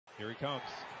Here he comes.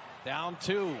 Down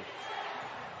 2.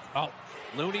 Oh,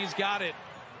 Looney's got it.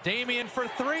 Damian for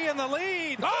 3 in the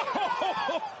lead.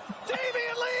 Oh,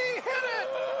 Damian Lee hit it.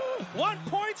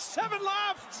 1.7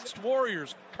 left.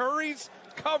 Warriors. Curry's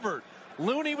covered.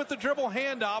 Looney with the dribble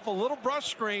handoff, a little brush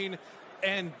screen,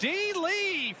 and D.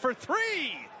 Lee for 3.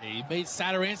 He made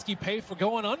Satoransky pay for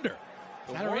going under.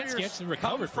 Satoransky actually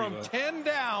recovered from 10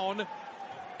 down,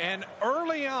 and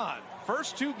early on,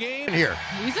 first 2 games. Here.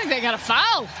 You think they got a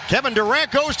foul? Kevin Durant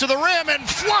goes to the rim and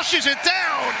flushes it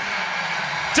down.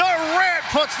 Durant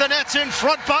puts the Nets in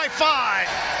front by 5.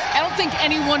 I don't think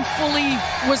anyone fully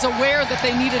was aware that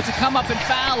they needed to come up and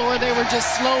foul, or they were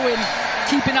just slow in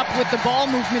keeping up with the ball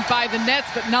movement by the Nets.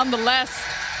 But nonetheless,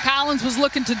 Collins was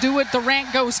looking to do it.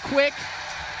 Durant goes quick.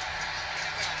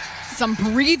 Some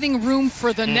breathing room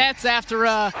for the Nets after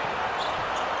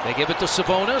They give it to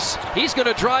Sabonis. He's going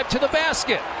to drive to the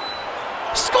basket.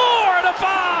 Score and a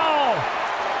foul!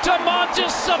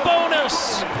 Domantas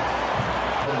Sabonis.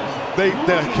 The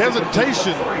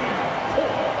hesitation.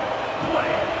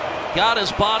 Got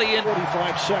his body in.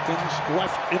 45 seconds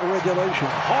left in regulation.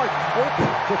 Hart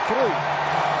open for 3.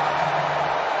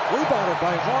 Rebounded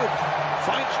by Hart.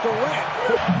 Finds Durant.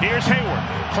 Here's Hayward.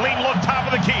 Clean look, top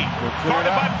of the key.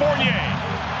 Guarded by Fournier.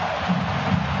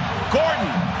 Gordon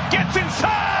gets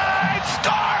inside.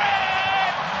 Score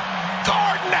it!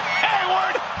 Gordon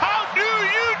Hayward, how do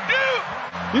you do?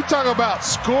 You talk about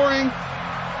scoring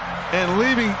and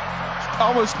leaving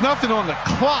almost nothing on the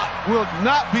clock. Will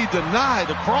not be denied.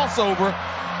 The crossover.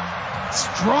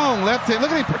 Strong left hand. Look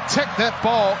at him protect that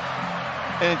ball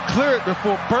and clear it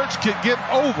before Birch could get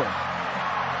over.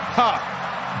 Ha!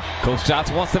 Coach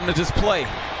Johnson wants them to just play.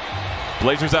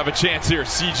 Blazers have a chance here.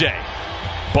 CJ.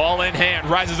 Ball in hand.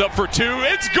 Rises up for 2.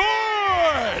 It's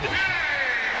good!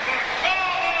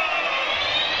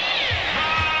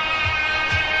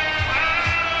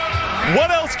 What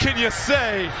else can you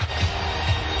say?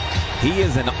 He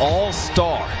is an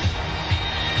all-star.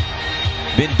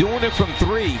 Been doing it from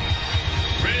 3.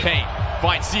 Payne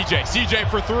finds CJ. CJ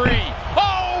for 3.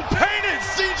 Oh, Payne and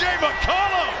CJ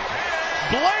McCollum.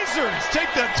 Blazers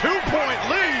take the 2-point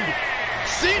lead.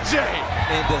 CJ.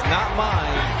 And does not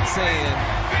mind saying,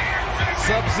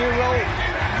 Sub-Zero,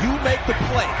 you make the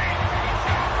play.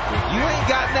 If you ain't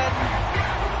got nothing,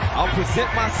 I'll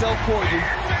present myself for you.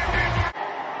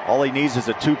 All he needs is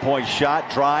a 2-point shot,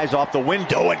 drives off the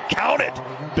window and count it.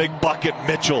 Big bucket,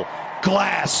 Mitchell.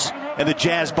 Glass, and the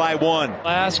Jazz by 1.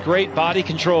 Glass, great body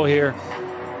control here.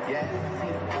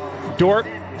 Dort,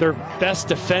 their best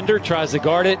defender, tries to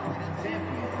guard it.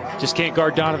 Just can't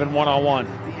guard Donovan one-on-one.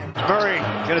 Murray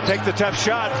gonna take the tough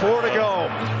shot. 4 to go.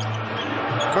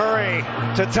 Murray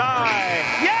to tie.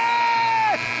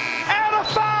 Yes! And a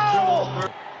foul!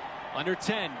 Under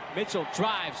 10, Mitchell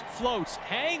drives, floats,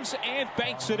 hangs, and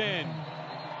banks it in.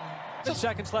 10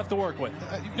 seconds left to work with.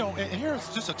 And here's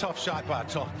just a tough shot by a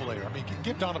tough player. I mean,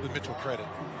 give Donovan Mitchell credit.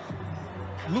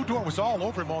 Lou Dort was all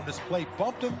over him on this play,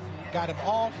 bumped him, got him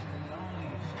off,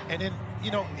 and then,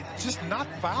 just not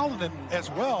fouling him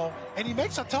as well, and he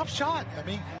makes a tough shot. I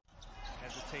mean,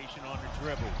 Hesitation on the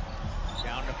dribble.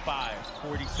 Down to 5.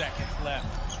 40 seconds left.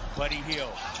 Buddy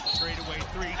Hield. Straightaway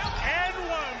 3. And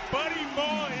 1. Buddy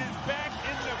Moore is back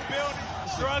in the building.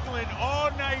 Struggling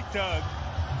all night, Doug.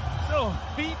 So,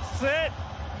 feet set.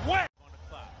 Wet. On the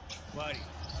clock. Buddy.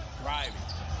 Driving.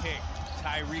 Kick.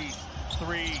 Tyrese.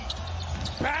 3.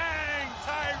 Bang!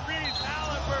 Tyrese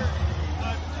Halliburton. A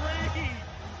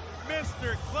 3.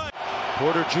 Mr. Clutch.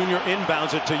 Porter Jr.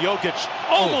 inbounds it to Jokic.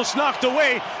 Almost knocked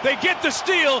away. They get the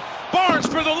steal. Barnes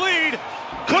for the lead.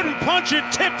 Couldn't punch it.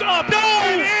 Tipped up. No!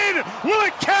 And in. Will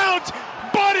it count?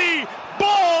 Buddy.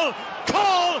 Ball.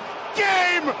 Call.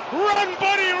 Game. Run,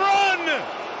 Buddy, run.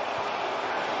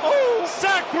 Oh,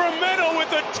 Sacramento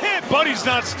with a tip. Buddy's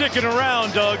not sticking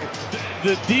around, Doug.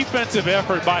 The defensive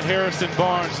effort by Harrison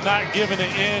Barnes, not giving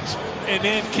an inch and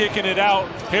then kicking it out.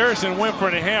 Harrison went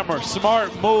for the hammer.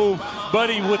 Smart move.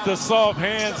 Buddy with the soft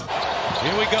hands.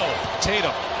 Here we go.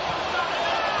 Tatum.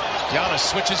 Giannis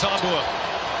switches onto him.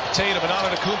 Tatum and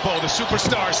Antetokounmpo, the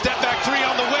superstar. Step back 3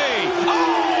 on the way.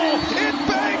 Oh, it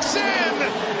banks in.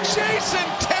 Jason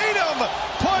Tatum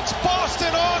puts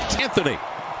Boston on. Anthony,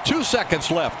 2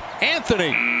 seconds left.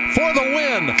 Anthony for the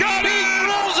win. Got it. He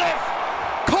throws it.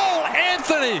 Cole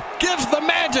Anthony gives the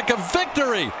Magic a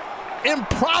victory.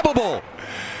 Improbable.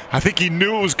 I think he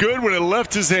knew it was good when it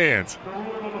left his hands.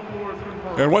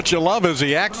 And what you love is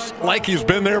he acts like he's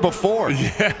been there before.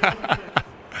 Yeah.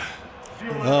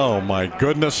 Oh, my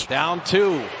goodness. Down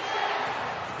 2.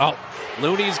 Oh,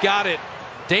 Looney's got it.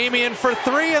 Damian for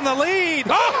 3 in the lead.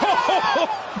 Oh,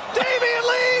 Damian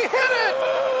Lee hit it.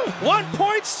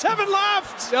 1.7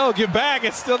 left. No, get back.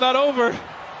 It's still not over.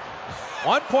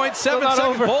 1.7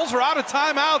 seconds. Bulls are out of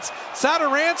timeouts.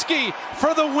 Satoransky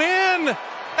for the win.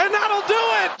 And that'll do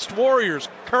it. Warriors.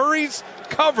 Curry's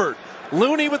covered.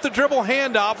 Looney with the dribble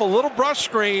handoff. A little brush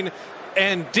screen.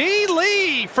 And D.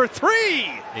 Lee for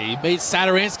three. He made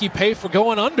Satoransky pay for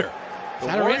going under.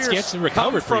 Satoransky actually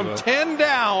recovered from 10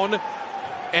 down.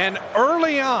 And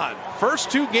early on, first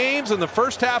two games in the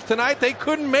first half tonight, they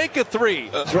couldn't make a three.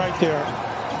 It's right there.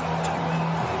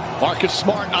 Marcus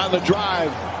Smart on the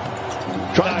drive.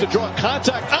 Tries to draw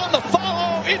contact on the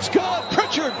follow. It's good.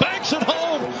 Pritchard banks it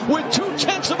home with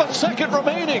 0.2 of a second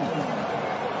remaining.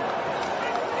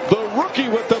 The rookie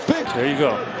with the pick. There you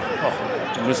go.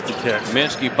 Oh, missed the catch.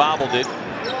 Kaminsky bobbled it.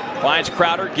 Finds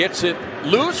Crowder, gets it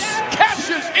loose,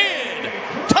 cashes in,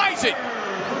 ties it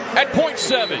at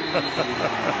 0.7.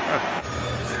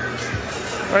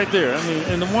 Right there. I mean,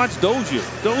 and to watch Dozier.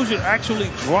 Dozier actually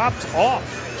drops off.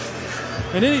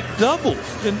 And then he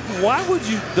doubles. And why would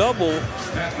you double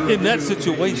in that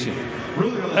situation?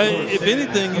 If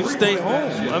anything, you stay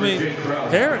home. I mean,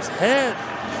 Harris had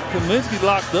Kaminsky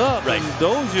locked up. Right. And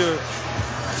Dozier,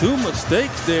 two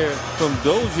mistakes there from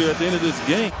Dozier at the end of this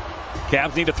game.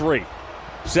 Cavs need a three.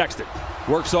 Sexton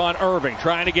works on Irving,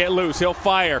 trying to get loose. He'll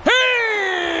fire. He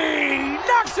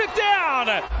knocks it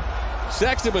down.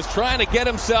 Sexton was trying to get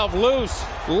himself loose.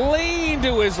 Leaned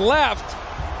to his left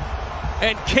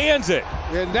and cans it.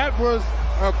 And that was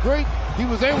a great, he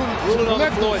was able to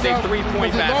collect himself.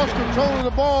 He lost control of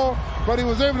the ball, but he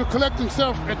was able to collect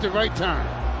himself at the right time.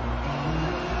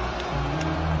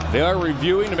 They are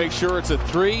reviewing to make sure it's a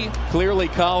three. Clearly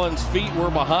Collins' feet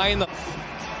were behind them.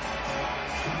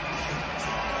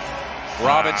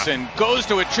 Robinson goes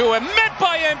to Achua, met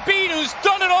by Embiid, who's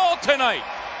done it all tonight.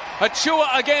 Achua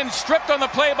again stripped on the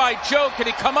play by Joe. Can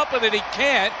he come up with it? He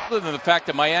can't, other than the fact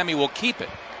that Miami will keep it.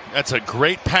 That's a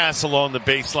great pass along the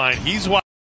baseline. He's wide.